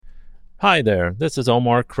Hi there, this is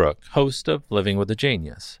Omar Crook, host of Living with a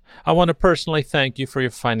Genius. I want to personally thank you for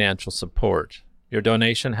your financial support. Your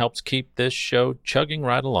donation helps keep this show chugging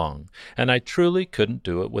right along, and I truly couldn't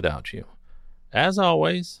do it without you. As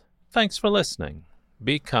always, thanks for listening.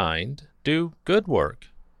 Be kind, do good work,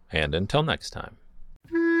 and until next time.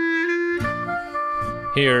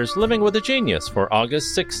 Here's Living with a Genius for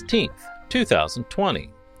August 16th,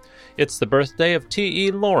 2020. It's the birthday of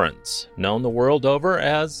T.E. Lawrence, known the world over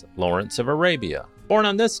as Lawrence of Arabia, born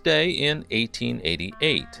on this day in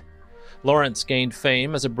 1888. Lawrence gained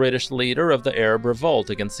fame as a British leader of the Arab revolt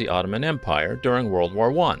against the Ottoman Empire during World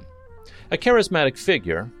War I. A charismatic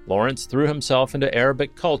figure, Lawrence threw himself into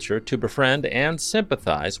Arabic culture to befriend and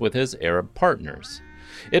sympathize with his Arab partners.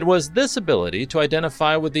 It was this ability to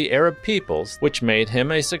identify with the Arab peoples which made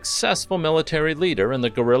him a successful military leader in the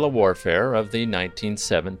guerrilla warfare of the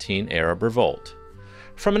 1917 Arab Revolt.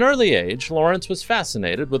 From an early age, Lawrence was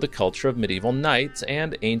fascinated with the culture of medieval knights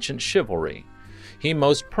and ancient chivalry. He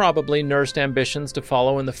most probably nursed ambitions to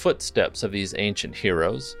follow in the footsteps of these ancient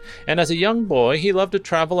heroes, and as a young boy he loved to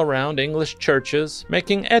travel around English churches,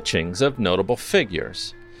 making etchings of notable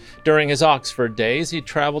figures. During his Oxford days, he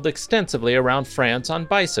traveled extensively around France on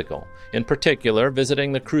bicycle, in particular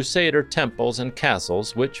visiting the Crusader temples and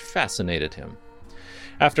castles, which fascinated him.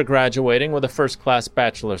 After graduating with a first-class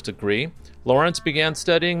bachelor's degree, Lawrence began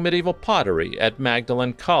studying medieval pottery at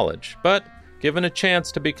Magdalen College, but given a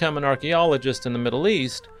chance to become an archaeologist in the Middle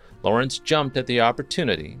East, Lawrence jumped at the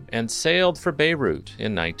opportunity and sailed for Beirut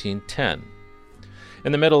in 1910.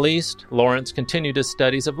 In the Middle East, Lawrence continued his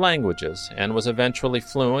studies of languages and was eventually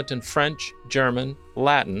fluent in French, German,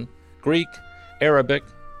 Latin, Greek, Arabic,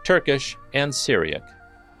 Turkish, and Syriac.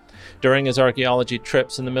 During his archaeology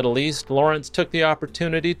trips in the Middle East, Lawrence took the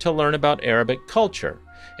opportunity to learn about Arabic culture,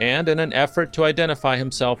 and in an effort to identify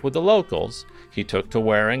himself with the locals, he took to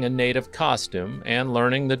wearing a native costume and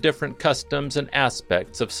learning the different customs and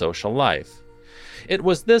aspects of social life. It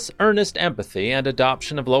was this earnest empathy and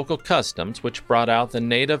adoption of local customs which brought out the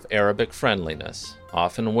native Arabic friendliness,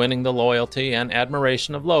 often winning the loyalty and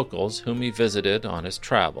admiration of locals whom he visited on his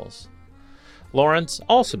travels. Lawrence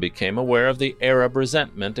also became aware of the Arab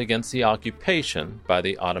resentment against the occupation by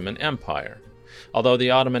the Ottoman Empire. Although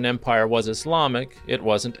the Ottoman Empire was Islamic, it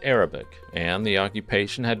wasn't Arabic, and the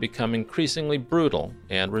occupation had become increasingly brutal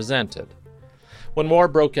and resented. When war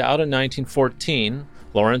broke out in 1914,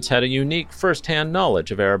 Lawrence had a unique first-hand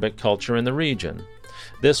knowledge of Arabic culture in the region.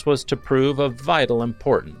 This was to prove of vital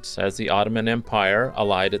importance as the Ottoman Empire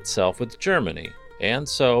allied itself with Germany, and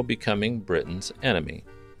so becoming Britain's enemy.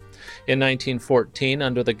 In 1914,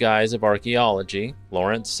 under the guise of archaeology,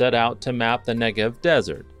 Lawrence set out to map the Negev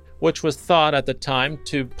Desert, which was thought at the time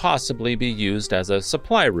to possibly be used as a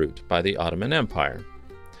supply route by the Ottoman Empire.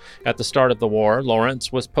 At the start of the war,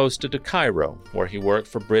 Lawrence was posted to Cairo, where he worked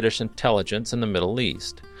for British intelligence in the Middle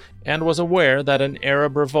East, and was aware that an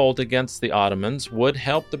Arab revolt against the Ottomans would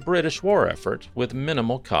help the British war effort with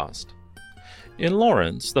minimal cost. In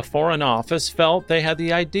Lawrence, the Foreign Office felt they had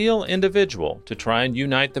the ideal individual to try and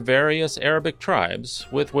unite the various Arabic tribes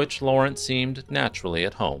with which Lawrence seemed naturally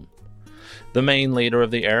at home. The main leader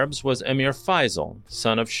of the Arabs was Emir Faisal,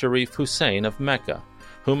 son of Sharif Hussein of Mecca,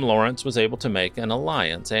 whom Lawrence was able to make an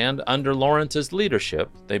alliance, and under Lawrence's leadership,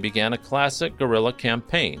 they began a classic guerrilla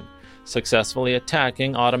campaign, successfully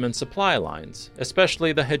attacking Ottoman supply lines,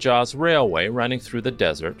 especially the Hejaz Railway running through the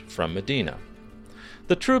desert from Medina.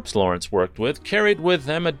 The troops Lawrence worked with carried with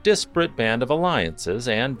them a disparate band of alliances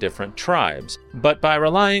and different tribes, but by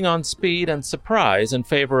relying on speed and surprise in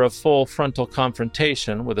favor of full frontal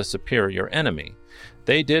confrontation with a superior enemy,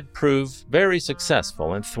 they did prove very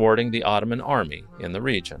successful in thwarting the Ottoman army in the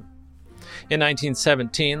region. In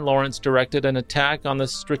 1917, Lawrence directed an attack on the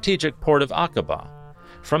strategic port of Aqaba.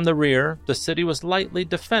 From the rear, the city was lightly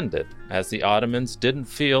defended, as the Ottomans didn't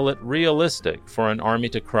feel it realistic for an army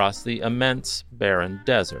to cross the immense, barren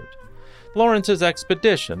desert. Lawrence's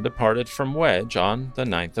expedition departed from Wedge on the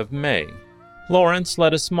 9th of May. Lawrence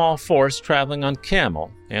led a small force traveling on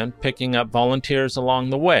camel, and picking up volunteers along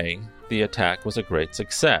the way, the attack was a great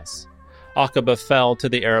success. Aqaba fell to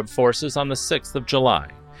the Arab forces on the 6th of July.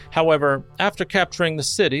 However, after capturing the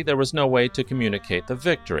city, there was no way to communicate the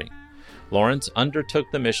victory. Lawrence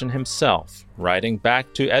undertook the mission himself, riding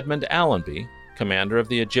back to Edmund Allenby, commander of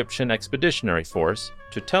the Egyptian Expeditionary Force,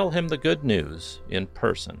 to tell him the good news in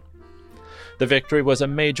person. The victory was a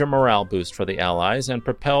major morale boost for the Allies and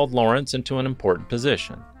propelled Lawrence into an important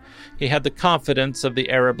position. He had the confidence of the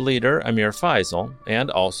Arab leader, Emir Faisal, and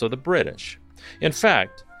also the British. In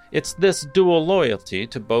fact, it's this dual loyalty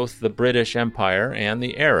to both the British Empire and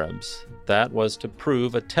the Arabs that was to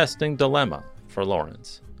prove a testing dilemma for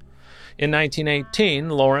Lawrence. In 1918,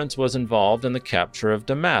 Lawrence was involved in the capture of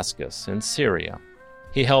Damascus in Syria.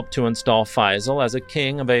 He helped to install Faisal as a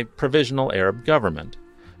king of a provisional Arab government,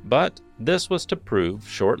 but this was to prove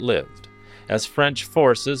short-lived, as French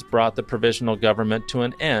forces brought the provisional government to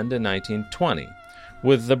an end in 1920,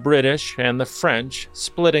 with the British and the French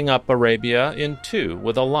splitting up Arabia in two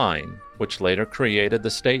with a line, which later created the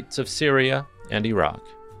states of Syria and Iraq.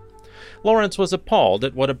 Lawrence was appalled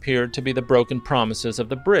at what appeared to be the broken promises of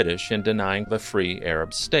the British in denying the free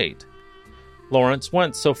Arab state. Lawrence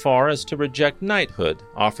went so far as to reject knighthood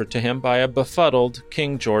offered to him by a befuddled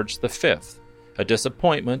King George V, a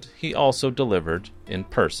disappointment he also delivered in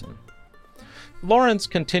person. Lawrence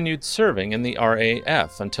continued serving in the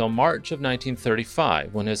RAF until March of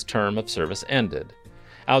 1935, when his term of service ended.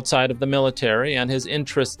 Outside of the military and his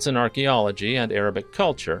interests in archaeology and Arabic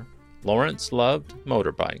culture, Lawrence loved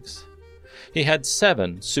motorbikes. He had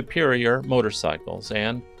 7 Superior motorcycles,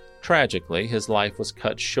 and tragically, his life was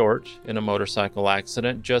cut short in a motorcycle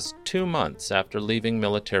accident just 2 months after leaving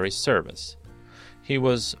military service. He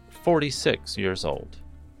was 46 years old.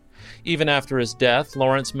 Even after his death,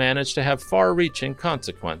 Lawrence managed to have far-reaching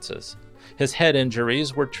consequences. His head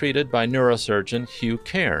injuries were treated by neurosurgeon Hugh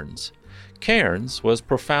Cairns. Cairns was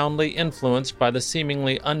profoundly influenced by the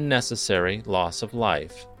seemingly unnecessary loss of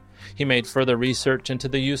life. He made further research into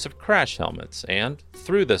the use of crash helmets, and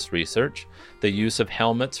through this research, the use of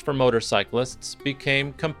helmets for motorcyclists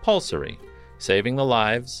became compulsory, saving the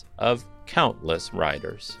lives of countless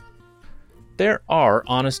riders. There are,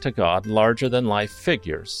 honest-to-God, larger-than-life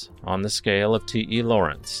figures on the scale of T.E.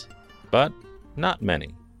 Lawrence, but not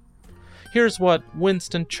many. Here's what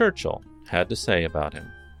Winston Churchill had to say about him.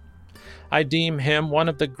 "I deem him one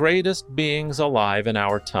of the greatest beings alive in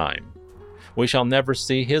our time. We shall never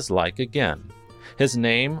see his like again. His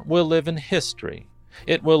name will live in history.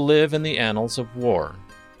 It will live in the annals of war.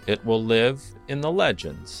 It will live in the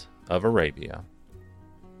legends of Arabia."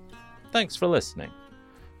 Thanks for listening.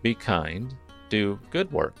 Be kind, do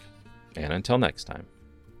good work, and until next time.